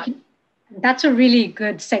any thoughts? That's a really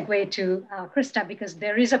good segue to Krista, because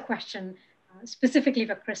there is a question specifically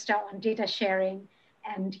for Krista on data sharing.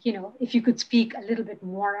 And if you could speak a little bit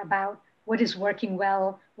more about what is working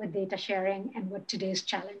well with data sharing and what today's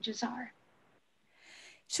challenges are.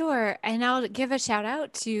 Sure. And I'll give a shout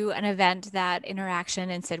out to an event that Interaction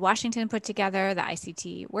and SID Washington put together, the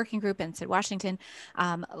ICT working group in SID Washington,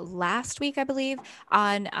 last week, I believe,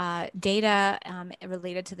 on data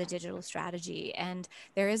related to the digital strategy. And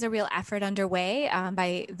there is a real effort underway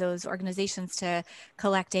by those organizations to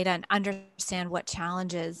collect data and understand what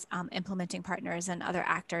challenges implementing partners and other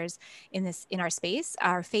actors in our space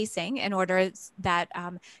are facing, in order that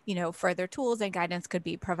further tools and guidance could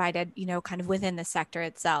be provided, kind of within the sector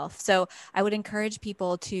itself. So I would encourage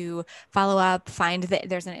people to follow up, find that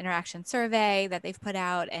there's an Interaction survey that they've put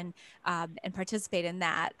out, and participate in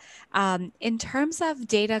that. In terms of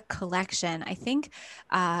data collection, I think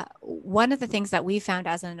one of the things that we found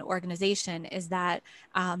as an organization is that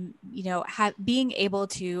being able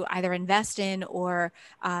to either invest in or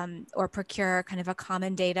procure kind of a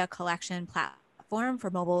common data collection platform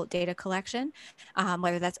for mobile data collection,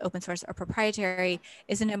 whether that's open source or proprietary,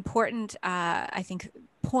 is an important, I think,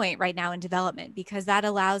 point right now in development, because that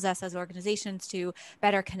allows us as organizations to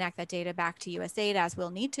better connect that data back to USAID, as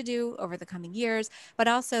we'll need to do over the coming years, but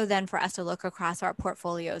also then for us to look across our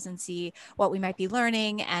portfolios and see what we might be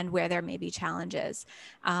learning and where there may be challenges.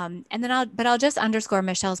 And then I'll just underscore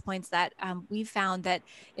Michelle's points that we've found that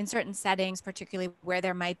in certain settings, particularly where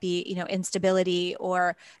there might be, instability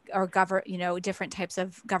or different types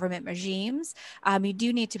of government regimes, you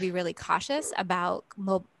do need to be really cautious about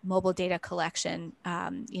mobile data collection,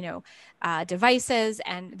 devices,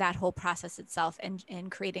 and that whole process itself,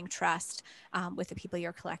 and creating trust with the people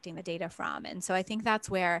you're collecting the data from. And so I think that's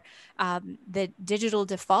where the digital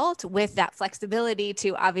default, with that flexibility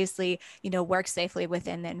to obviously, work safely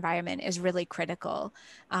within the environment, is really critical.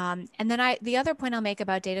 And then the other point I'll make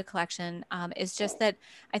about data collection is just that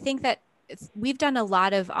I think that we've done a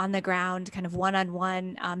lot of on the ground kind of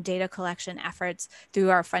one-on-one data collection efforts through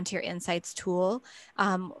our Frontier Insights tool,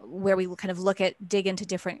 where we kind of dig into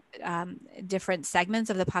different segments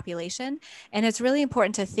of the population. And it's really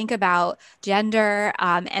important to think about gender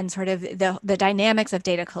and sort of the dynamics of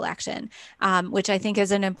data collection, which I think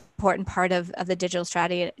is an important part of the digital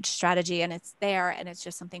strategy, and it's there, and it's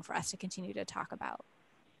just something for us to continue to talk about.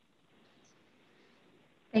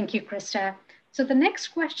 Thank you, Krista. So the next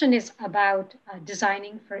question is about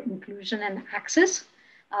designing for inclusion and access.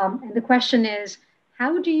 And the question is,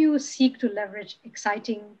 how do you seek to leverage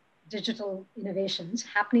exciting digital innovations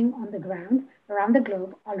happening on the ground around the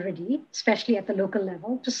globe already, especially at the local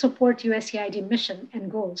level, to support USAID mission and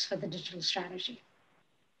goals for the digital strategy?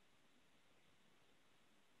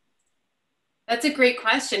 That's a great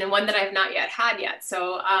question, and one that I've not yet had yet.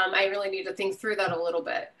 So I really need to think through that a little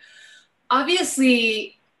bit.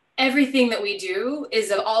 Obviously, everything that we do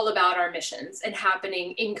is all about our missions and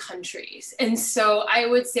happening in countries. And so I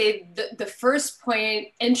would say the first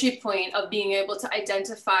entry point of being able to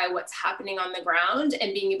identify what's happening on the ground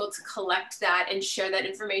and being able to collect that and share that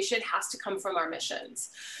information has to come from our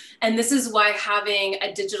missions. And this is why having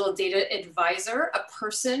a digital data advisor, a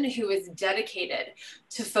person who is dedicated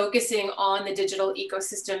to focusing on the digital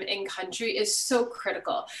ecosystem in country, is so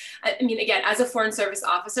critical. I mean, again, as a Foreign Service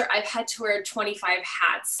officer, I've had to wear 25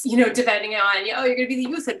 hats, depending on, you're going to be the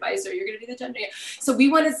youth advisor, you're going to be the gender. So we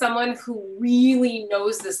wanted someone who really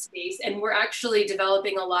knows the space, and we're actually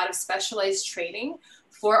developing a lot of specialized training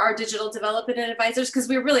for our digital development and advisors, because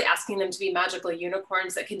we're really asking them to be magical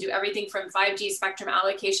unicorns that can do everything from 5G spectrum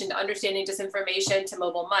allocation to understanding disinformation to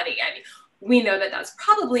mobile money. I mean, we know that that's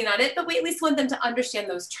probably not it, but we at least want them to understand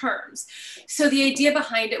those terms. So the idea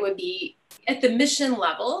behind it would be, at the mission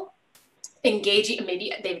level, engaging,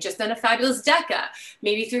 maybe they've just done a fabulous DECA.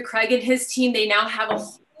 Maybe through Craig and his team, they now have a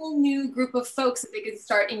whole new group of folks that they could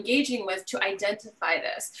start engaging with to identify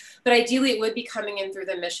this. But ideally, it would be coming in through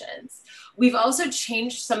the missions. We've also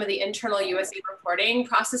changed some of the internal USAID reporting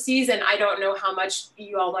processes, and I don't know how much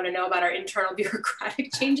you all want to know about our internal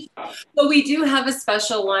bureaucratic changes, but we do have a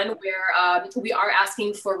special one where we are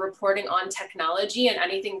asking for reporting on technology and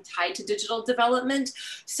anything tied to digital development,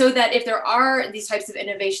 so that if there are these types of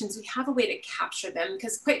innovations, we have a way to capture them.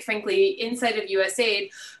 Because quite frankly, inside of USAID,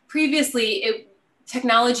 previously,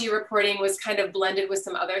 technology reporting was kind of blended with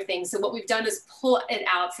some other things. So what we've done is pull it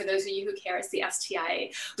out. For those of you who care, it's the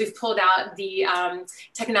STIA. We've pulled out the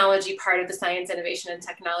technology part of the science, innovation, and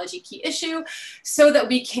technology key issue so that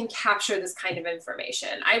we can capture this kind of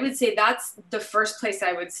information. I would say that's the first place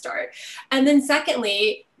I would start. And then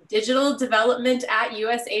secondly,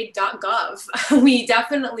 digitaldevelopment@usaid.gov. We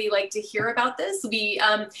definitely like to hear about this. We,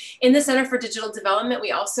 in the Center for Digital Development,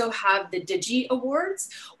 we also have the Digi Awards,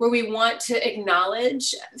 where we want to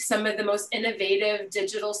acknowledge some of the most innovative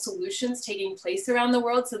digital solutions taking place around the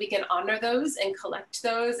world, so we can honor those and collect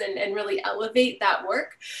those and really elevate that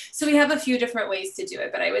work. So we have a few different ways to do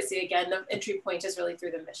it, but I would say, again, the entry point is really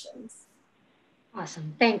through the missions.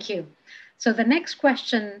 Awesome, thank you. So the next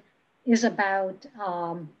question is about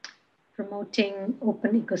promoting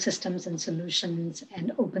open ecosystems and solutions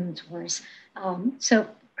and open source. So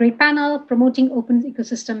great panel. Promoting open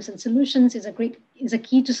ecosystems and solutions is a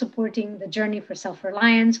key to supporting the journey for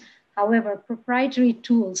self-reliance. However, proprietary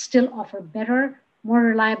tools still offer better, more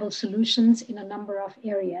reliable solutions in a number of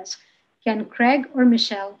areas. Can Craig or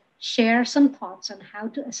Michelle share some thoughts on how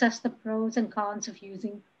to assess the pros and cons of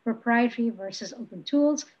using proprietary versus open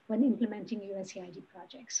tools when implementing USAID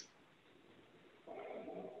projects?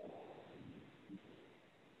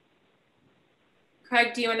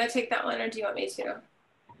 Craig, do you want to take that one, or do you want me to?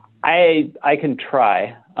 I can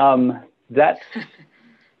try.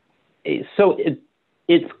 So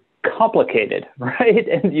it's complicated, right?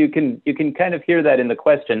 And you can kind of hear that in the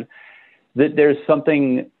question, that there's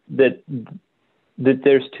something that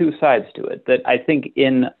there's two sides to it. That I think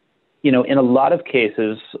in a lot of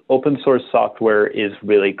cases, open source software is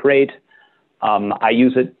really great. I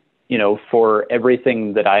use it, for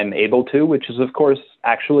everything that I'm able to, which is of course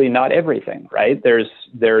actually not everything, right?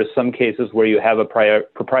 There are some cases where you have a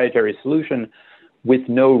proprietary solution with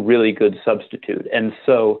no really good substitute. And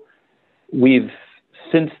so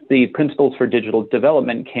since the Principles for Digital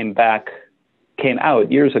Development came out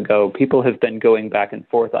years ago, people have been going back and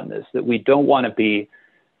forth on this, that we don't want to be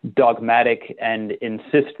dogmatic and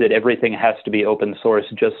insist that everything has to be open source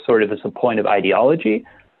just sort of as a point of ideology.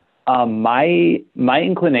 My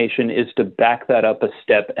inclination is to back that up a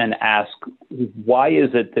step and ask, why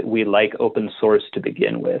is it that we like open source to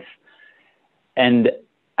begin with? And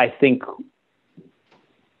I think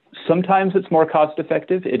sometimes it's more cost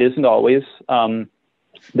effective. It isn't always.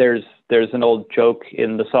 There's an old joke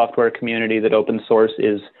in the software community that open source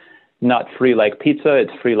is not free like pizza,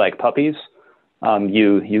 it's free like puppies.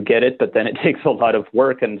 You get it, but then it takes a lot of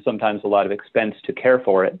work and sometimes a lot of expense to care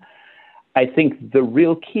for it. I think the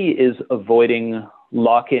real key is avoiding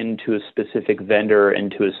lock-in to a specific vendor and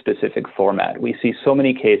to a specific format. We see so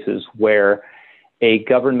many cases where a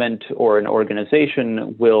government or an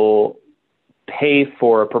organization will pay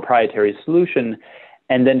for a proprietary solution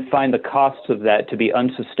and then find the costs of that to be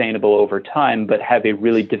unsustainable over time, but have a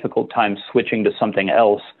really difficult time switching to something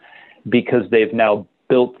else because they've now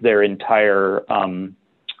built their entire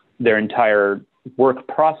work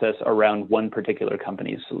process around one particular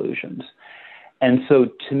company's solutions. And so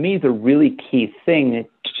to me, the really key thing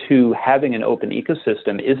to having an open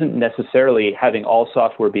ecosystem isn't necessarily having all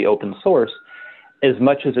software be open source, as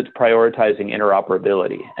much as it's prioritizing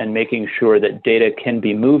interoperability and making sure that data can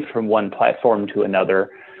be moved from one platform to another,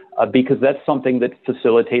 because that's something that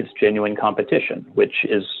facilitates genuine competition, which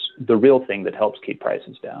is the real thing that helps keep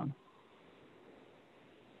prices down.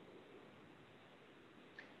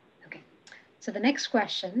 Okay, so the next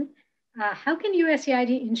question, how can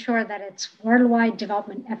USAID ensure that its worldwide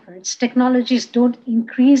development efforts, technologies don't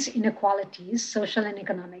increase inequalities, social and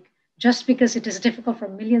economic, just because it is difficult for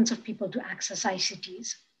millions of people to access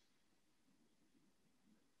ICTs?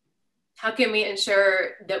 How can we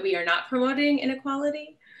ensure that we are not promoting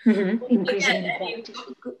inequality? Increasing inequality.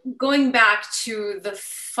 Going back to the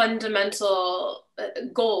fundamental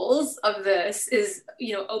goals of this is,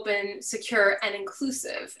 open, secure, and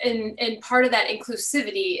inclusive. And part of that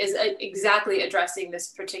inclusivity is exactly addressing this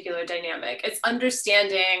particular dynamic. It's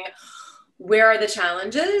understanding where are the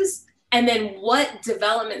challenges, and then what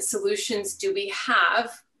development solutions do we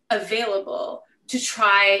have available to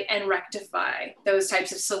try and rectify those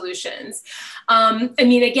types of solutions.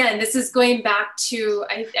 Again, this is going back to,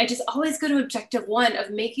 I just always go to objective one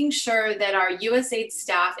of making sure that our USAID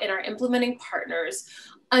staff and our implementing partners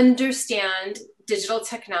understand digital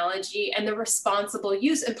technology and the responsible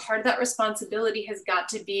use. And part of that responsibility has got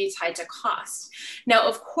to be tied to cost. Now,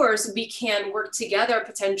 of course, we can work together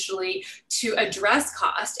potentially to address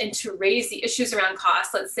cost and to raise the issues around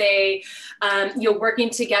cost. Let's say you're working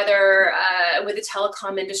together with the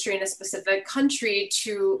telecom industry in a specific country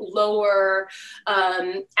to lower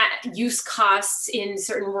use costs in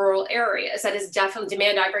certain rural areas. That is definitely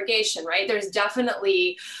demand aggregation, right? There's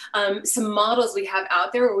definitely some models we have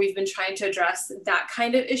out there where we've been trying to address that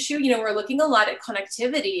kind of issue. You know, we're looking a lot at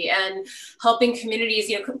connectivity and helping communities.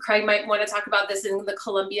 You know, Craig might want to talk about this in the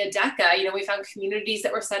Columbia DECA. You know, we found communities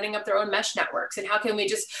that were setting up their own mesh networks, and how can we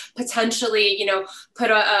just potentially, you know, put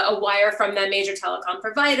a wire from the major telecom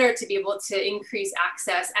provider to be able to increase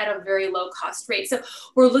access at a very low cost rate. So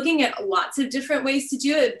we're looking at lots of different ways to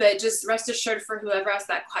do it, but just rest assured for whoever asked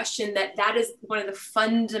that question that that is one of the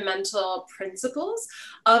fundamental principles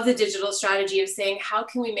of the digital strategy, of saying, how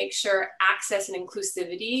can we make sure access and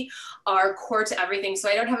inclusivity are core to everything? So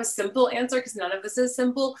I don't have a simple answer, because none of this is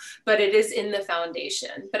simple, but it is in the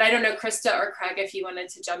foundation. But I don't know, Krista or Craig, if you wanted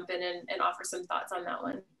to jump in and offer some thoughts on that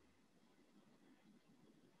one.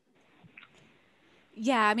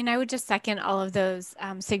 Yeah, I mean, I would just second all of those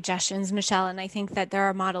suggestions, Michelle. And I think that there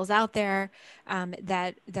are models out there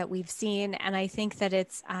that we've seen, and I think that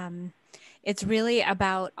it's really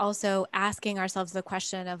about also asking ourselves the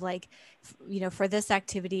question of, like, you know, for this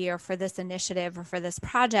activity or for this initiative or for this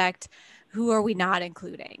project, who are we not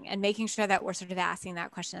including? And making sure that we're sort of asking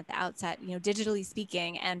that question at the outset, you know, digitally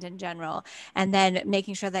speaking and in general, and then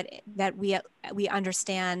making sure that we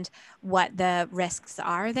understand what the risks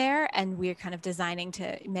are there, and we're kind of designing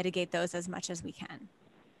to mitigate those as much as we can.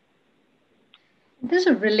 There's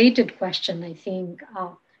a related question, I think.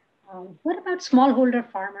 What about smallholder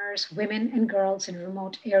farmers, women and girls in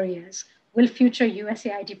remote areas? Will future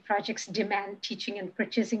USAID projects demand teaching and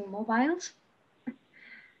purchasing mobiles?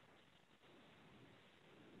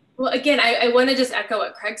 Well, again, I want to just echo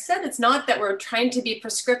what Craig said. It's not that we're trying to be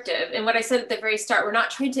prescriptive. And what I said at the very start, we're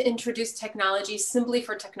not trying to introduce technology simply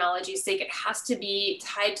for technology's sake. It has to be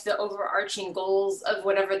tied to the overarching goals of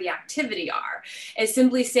whatever the activity are. It's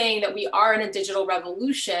simply saying that we are in a digital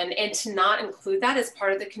revolution, and to not include that as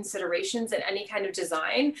part of the considerations in any kind of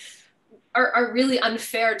design are really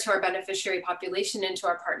unfair to our beneficiary population and to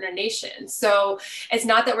our partner nations. So it's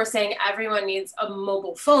not that we're saying everyone needs a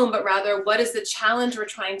mobile phone, but rather, what is the challenge we're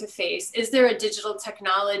trying to face? Is there a digital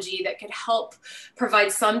technology that could help provide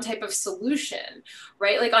some type of solution,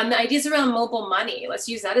 right? Like on the ideas around mobile money, let's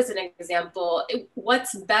use that as an example.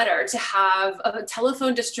 What's better, to have a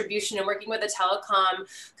telephone distribution and working with a telecom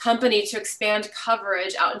company to expand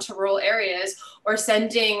coverage out into rural areas, or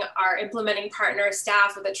sending our implementing partner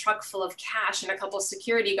staff with a truck full of cash and a couple of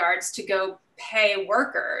security guards to go pay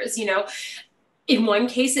workers? You know, in one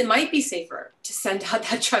case, it might be safer to send out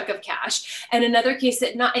that truck of cash. And another case,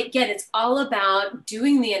 it not. Again, it's all about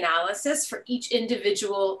doing the analysis for each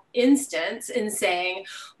individual instance and saying,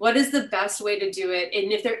 what is the best way to do it?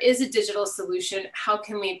 And if there is a digital solution, how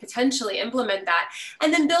can we potentially implement that?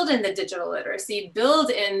 And then build in the digital literacy,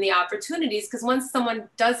 build in the opportunities, because once someone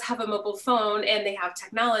does have a mobile phone and they have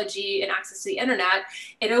technology and access to the internet,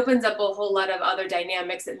 it opens up a whole lot of other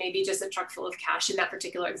dynamics that maybe just a truck full of cash in that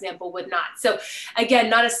particular example would not. So again,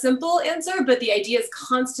 not a simple answer, but the idea is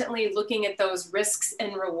constantly looking at those risks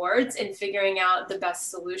and rewards and figuring out the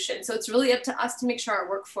best solution. So it's really up to us to make sure our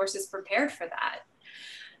workforce is prepared for that.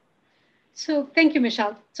 So thank you,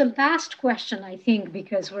 Michelle. So last question, I think,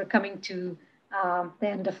 because we're coming to the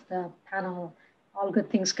end of the panel. All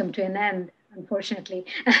good things come to an end, unfortunately.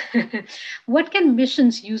 What can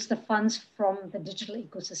missions use the funds from the Digital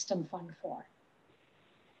Ecosystem Fund for?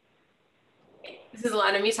 This is a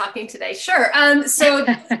lot of me talking today. Sure. So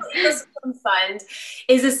the Ecosystem Fund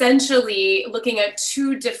is essentially looking at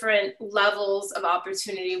two different levels of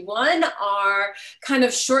opportunity. One are kind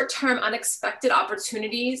of short-term unexpected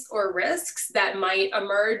opportunities or risks that might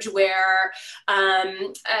emerge where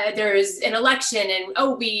there's an election and,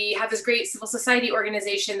 oh, we have this great civil society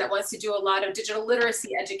organization that wants to do a lot of digital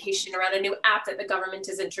literacy education around a new app that the government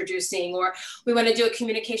is introducing, or we want to do a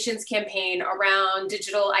communications campaign around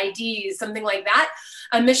digital IDs, something like that.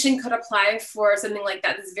 A mission could apply for something like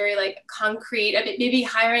that. It's very like concrete, maybe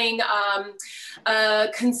hiring a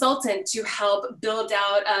consultant to help build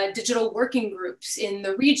out digital working groups in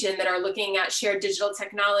the region that are looking at shared digital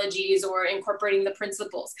technologies or incorporating the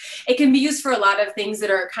principles. It can be used for a lot of things that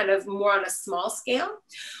are kind of more on a small scale.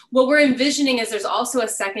 What we're envisioning is there's also a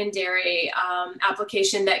secondary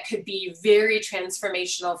application that could be very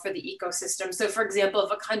transformational for the ecosystem. So for example,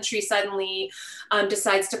 if a country suddenly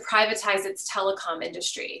decides to privatize its telecom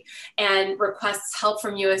industry and requests help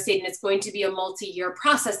from USAID, and it's going to be a multi-year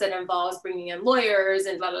process that involves bringing in lawyers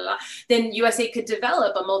and blah, blah, blah, then USAID could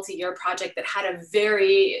develop a multi-year project that had a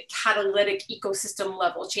very catalytic ecosystem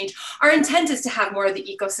level change. Our intent is to have more of the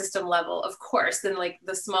ecosystem level, of course, than like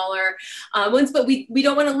the smaller ones, but we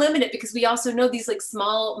don't want to limit it, because we also know these like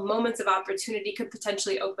small moments of opportunity could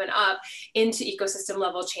potentially open up into ecosystem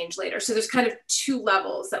level change later. So there's kind of two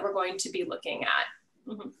levels that we're going to be looking at.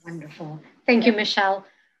 Mm-hmm. Wonderful. Thank you, Michelle.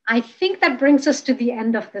 I think that brings us to the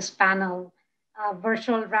end of this panel. A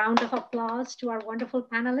virtual round of applause to our wonderful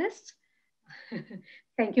panelists.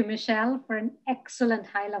 Thank you, Michelle, for an excellent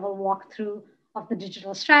high-level walkthrough of the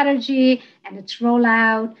digital strategy and its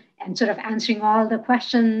rollout and sort of answering all the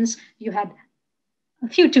questions. You had a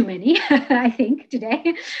few too many, I think,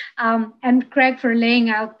 today. And Craig for laying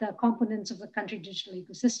out the components of the country digital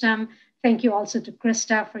ecosystem. Thank you also to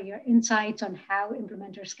Krista for your insights on how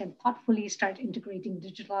implementers can thoughtfully start integrating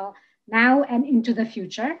digital now and into the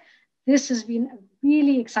future. This has been a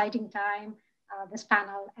really exciting time, this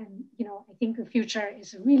panel. And I think the future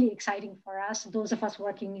is really exciting for us, those of us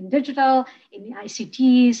working in digital, in the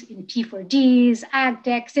ICTs, in T4Ds, ag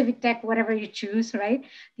tech, civic tech, whatever you choose, right?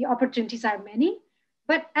 The opportunities are many,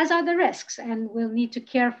 but as are the risks, and we'll need to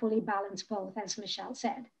carefully balance both, as Michelle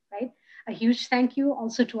said, right? A huge thank you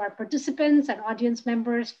also to our participants and audience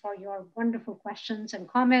members for your wonderful questions and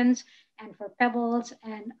comments, and for Pebbles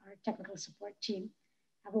and our technical support team.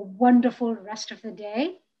 Have a wonderful rest of the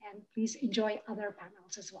day, and please enjoy other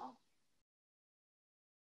panels as well.